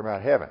talking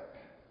about heaven.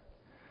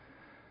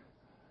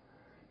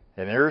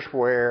 And there's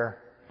where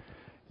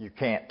you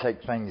can't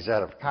take things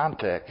out of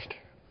context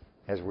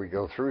as we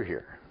go through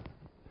here.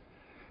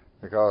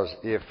 Because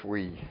if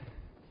we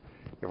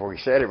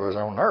said it was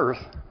on earth,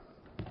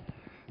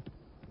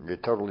 it'd be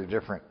totally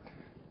different.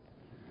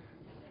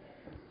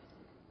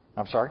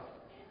 I'm sorry?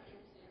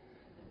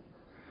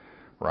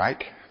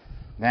 Right.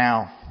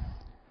 Now,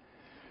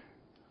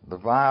 the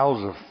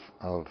vials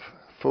of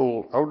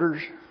full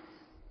odors,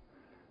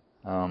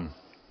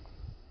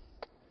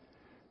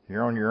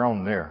 you're on your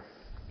own there.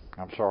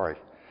 I'm sorry.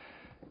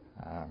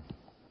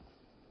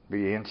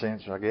 Be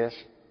incense, I guess,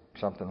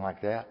 something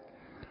like that.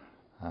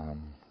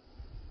 I'm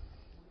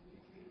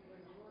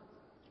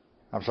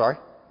sorry?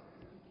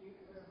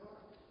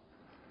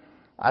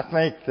 I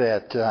think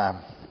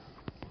that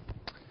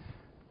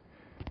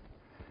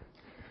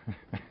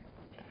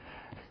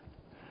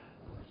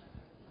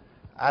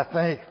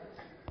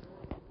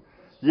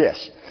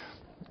yes,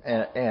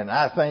 and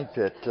I think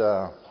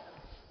that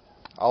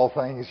all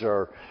things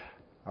are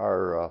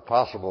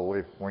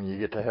possible when you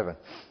get to heaven.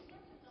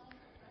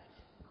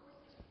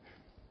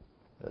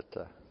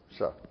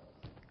 So.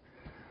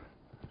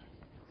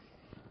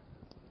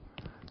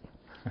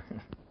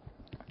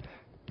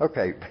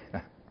 Okay,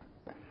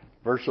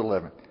 verse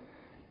 11.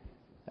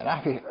 And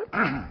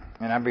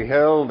I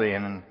beheld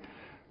and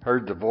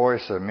heard the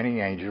voice of many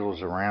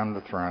angels around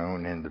the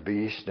throne, and the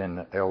beast and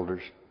the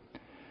elders,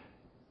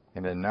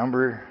 and the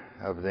number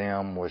of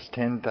them was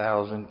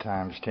 10,000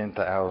 times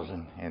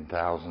 10,000 and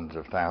thousands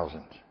of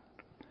thousands,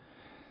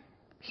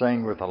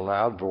 saying with a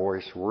loud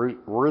voice,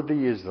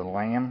 Worthy is the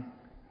Lamb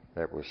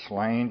that was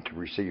slain to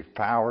receive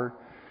power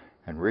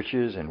and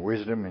riches and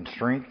wisdom and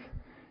strength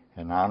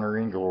and honor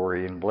and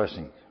glory and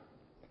blessings.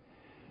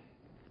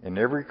 And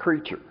every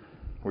creature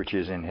which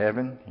is in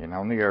heaven and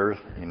on the earth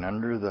and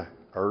under the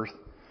earth,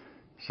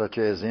 such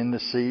as in the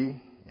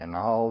sea and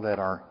all that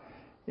are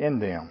in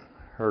them,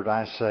 heard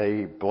I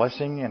say,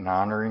 Blessing and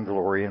honor and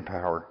glory and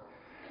power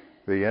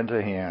be unto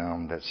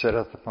him that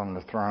sitteth upon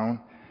the throne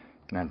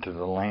and unto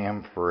the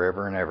Lamb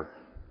forever and ever.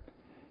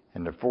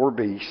 And the four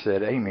beasts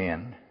said,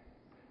 Amen.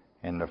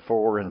 And the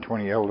 24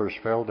 elders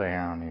fell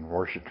down and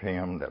worshipped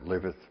him that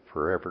liveth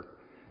forever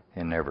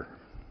and ever.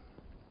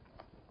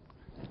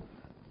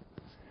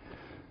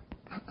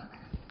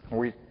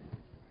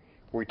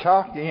 We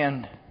talk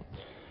in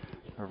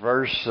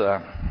verse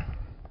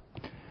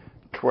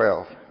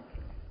 12.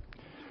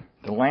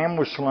 The Lamb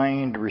was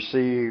slain to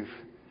receive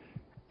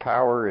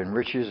power and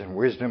riches and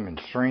wisdom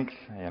and strength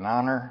and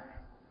honor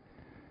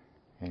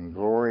and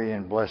glory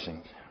and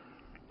blessings.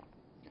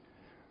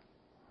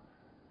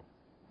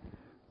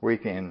 We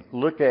can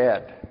look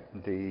at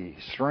the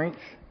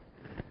strength,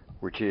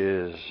 which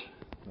is,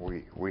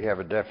 we have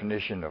a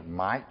definition of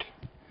might.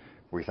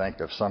 We think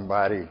of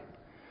somebody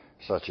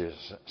such as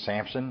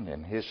Samson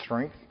and his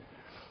strength.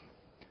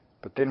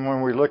 But then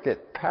when we look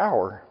at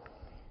power,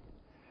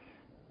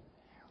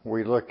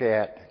 we look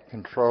at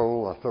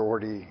control,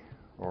 authority,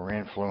 or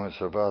influence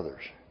of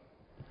others.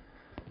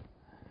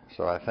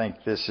 So I think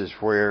this is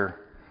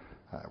where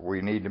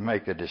we need to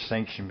make a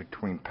distinction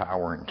between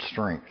power and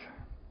strength.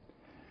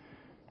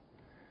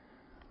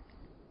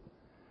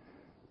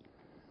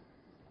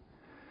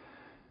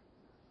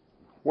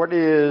 What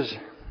is,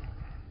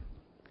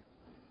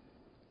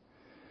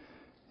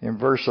 in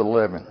verse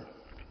 11,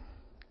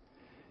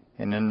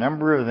 and the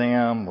number of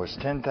them was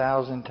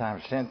 10,000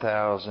 times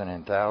 10,000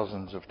 and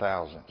thousands of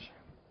thousands.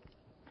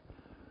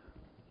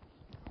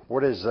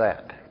 What is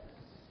that?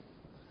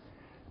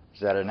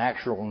 Is that an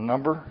actual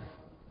number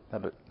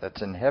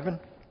That's in heaven?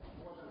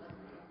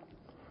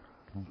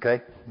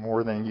 Okay,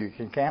 more than you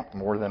can count,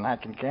 more than I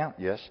can count,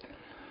 yes.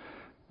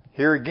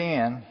 Here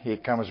again, he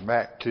comes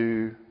back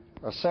to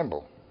a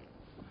symbol.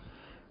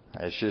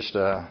 It's just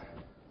an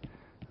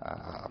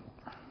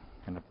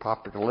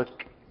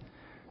apocalyptic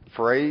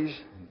phrase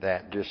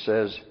that just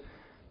says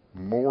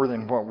more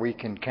than what we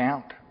can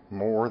count,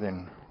 more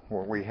than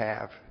what we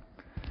have.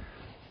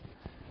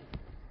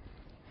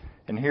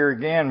 And here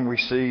again we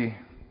see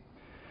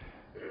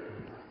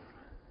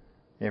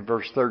in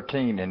verse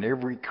 13, and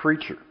every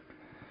creature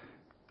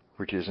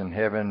which is in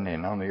heaven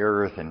and on the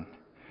earth, and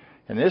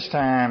this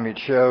time it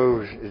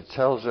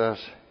tells us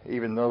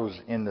even those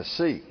in the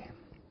sea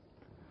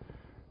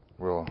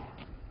will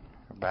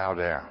bow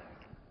down.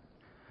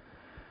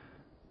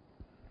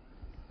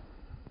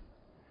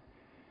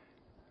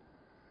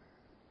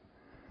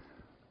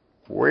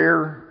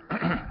 Where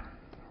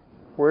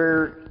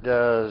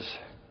does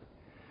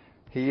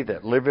he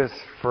that liveth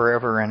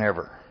forever and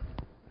ever,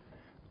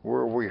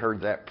 where have we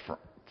heard that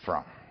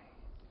from?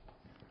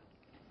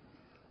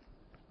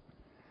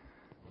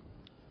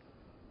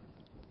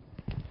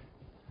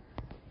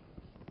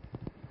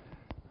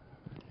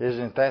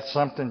 Isn't that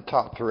something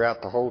taught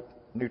throughout the whole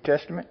New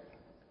Testament?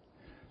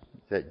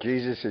 That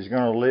Jesus is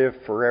going to live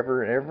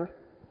forever and ever?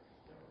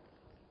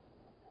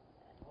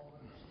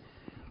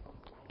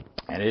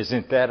 And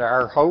isn't that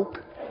our hope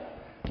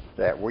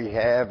that we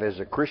have as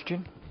a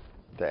Christian?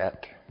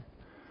 That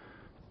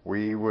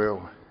we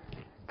will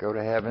go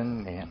to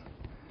heaven and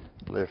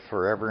live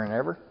forever and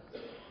ever?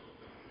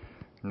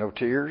 No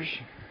tears,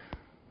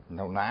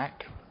 no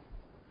night.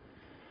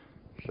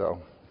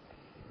 So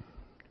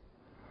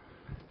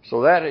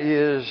that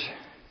is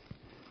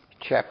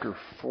chapter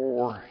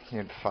 4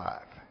 and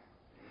 5.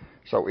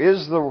 So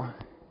is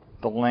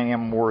the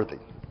Lamb worthy?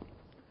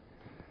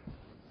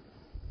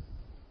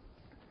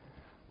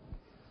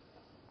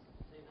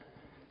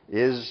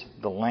 Is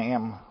the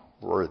Lamb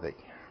worthy?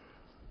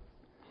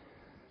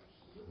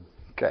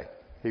 Okay.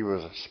 He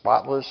was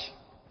spotless.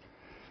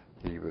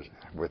 He was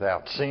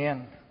without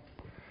sin.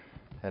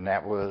 And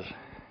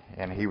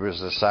he was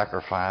the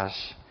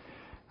sacrifice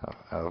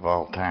of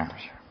all times.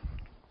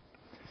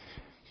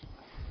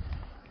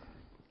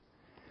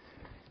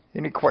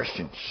 Any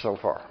questions so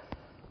far?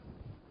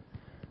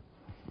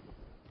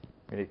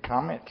 Any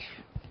comments?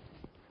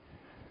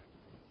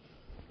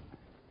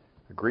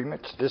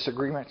 Agreements?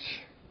 Disagreements?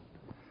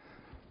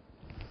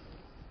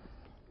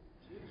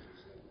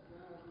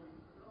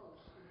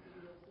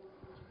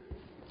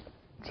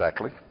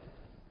 Exactly.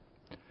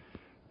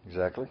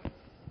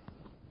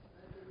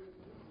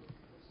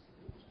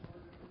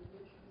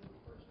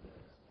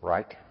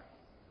 Right.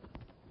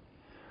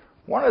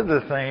 One of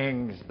the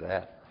things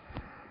that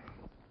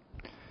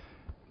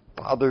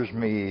bothers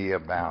me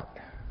about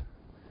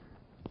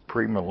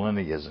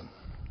premillennialism,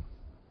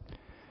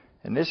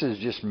 and this is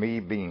just me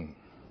being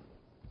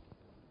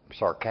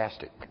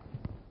sarcastic,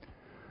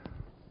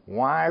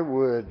 why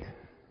would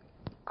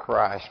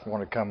Christ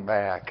want to come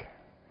back?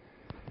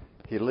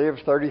 He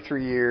lived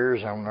 33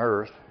 years on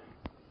earth.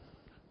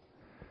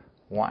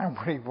 Why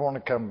would he want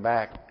to come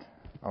back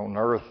on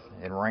earth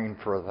and reign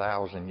for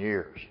 1,000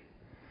 years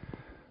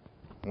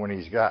when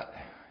he's got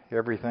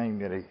everything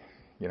that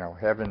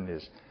heaven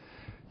is?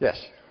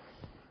 Yes.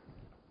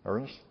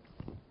 Ernest?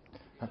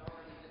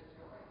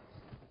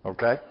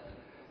 Okay.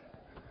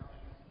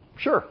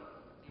 Sure.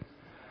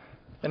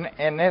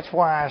 And that's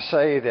why I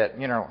say that,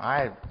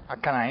 I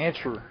kind of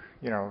answer,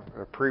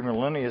 a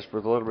premillennialist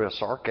with a little bit of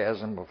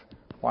sarcasm of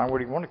why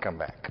would he want to come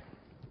back?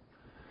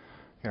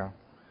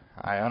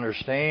 I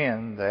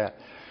understand that,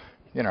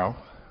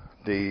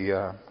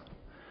 the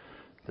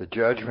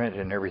judgment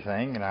and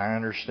everything, and I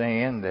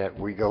understand that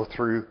we go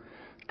through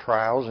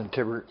trials and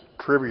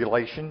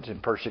tribulations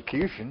and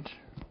persecutions,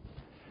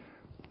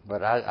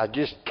 but I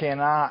just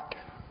cannot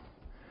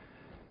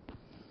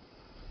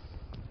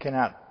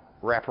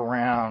wrap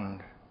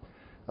around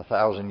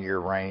 1,000-year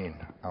reign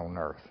on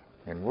earth,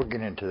 and we'll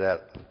get into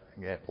that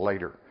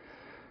later.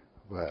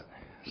 But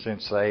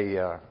since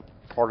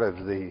part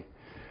of the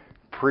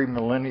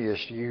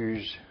premillennialists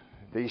use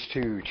these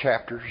two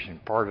chapters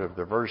and part of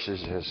the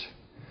verses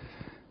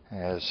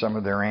as some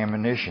of their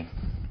ammunition,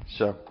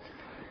 so.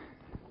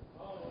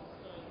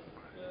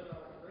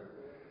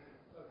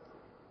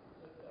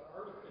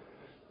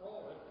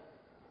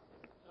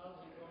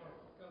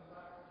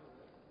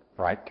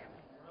 Right.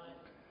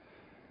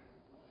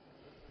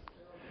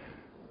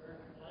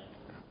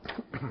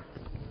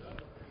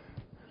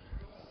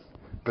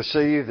 But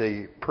see,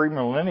 the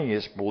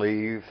premillennialists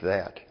believe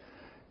that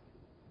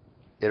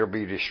it'll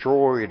be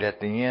destroyed at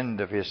the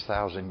end of his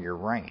 1,000-year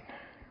reign.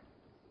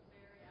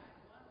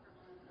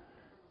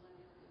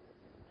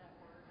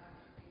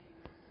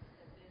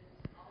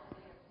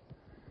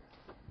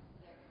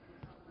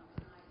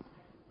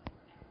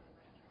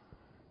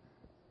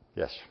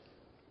 Yes.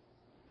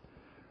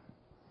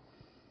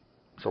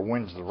 So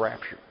when's the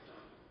rapture?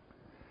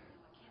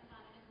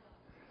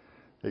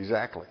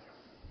 Exactly.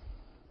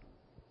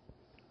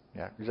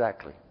 Yeah,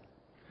 exactly.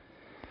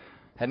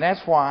 And that's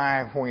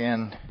why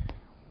when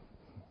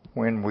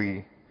when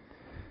we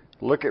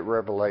look at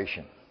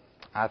Revelation,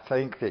 I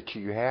think that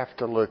you have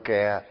to look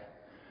at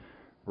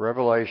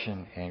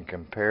Revelation and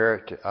compare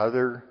it to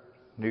other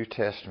New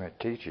Testament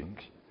teachings,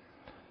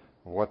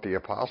 what the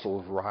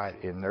apostles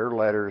write in their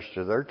letters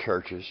to their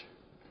churches,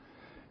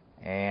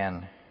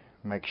 and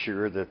make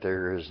sure that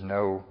there is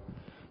no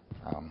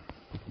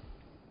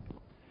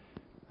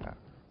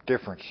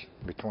difference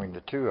between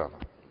the two of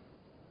them.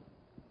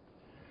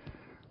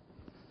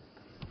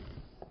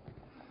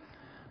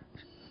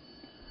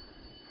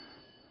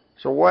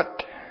 So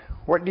what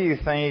do you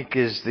think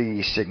is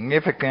the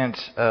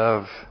significance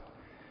of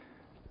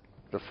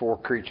the four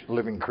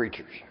living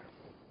creatures?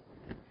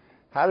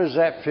 How does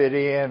that fit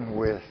in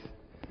with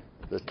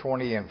the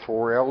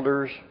 24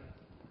 elders?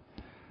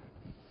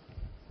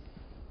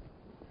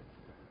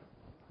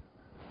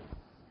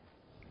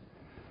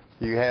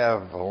 You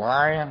have a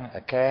lion,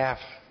 a calf,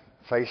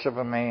 face of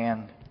a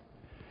man,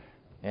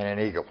 and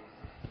an eagle.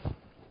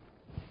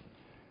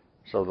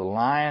 So the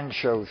lion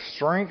shows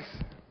strength.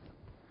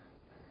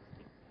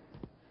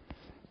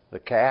 The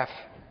calf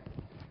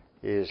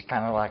is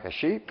kind of like a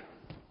sheep.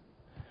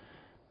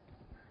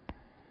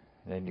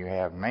 Then you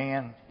have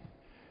man,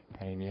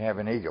 and then you have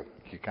an eagle.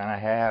 You kind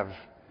of have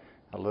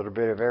a little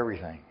bit of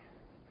everything.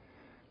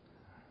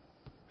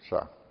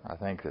 So I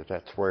think that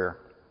that's where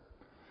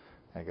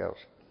it goes.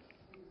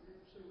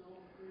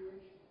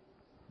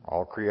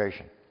 All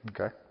creation.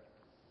 Okay.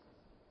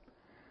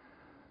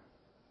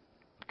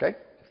 Okay.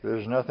 If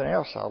there's nothing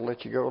else, I'll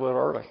let you go a little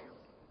early.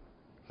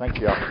 Thank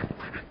you all.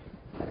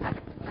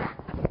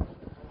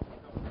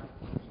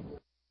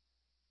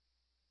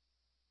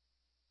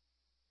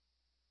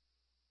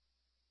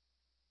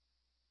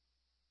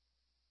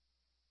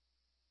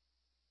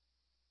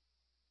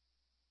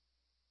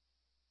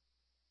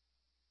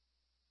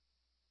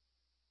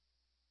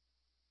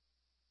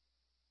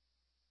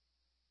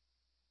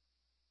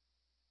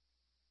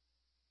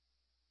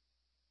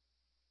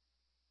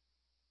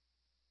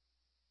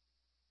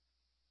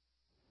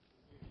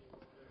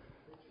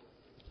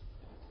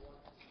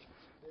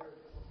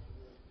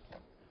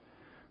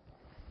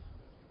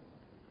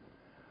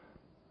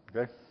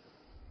 Okay.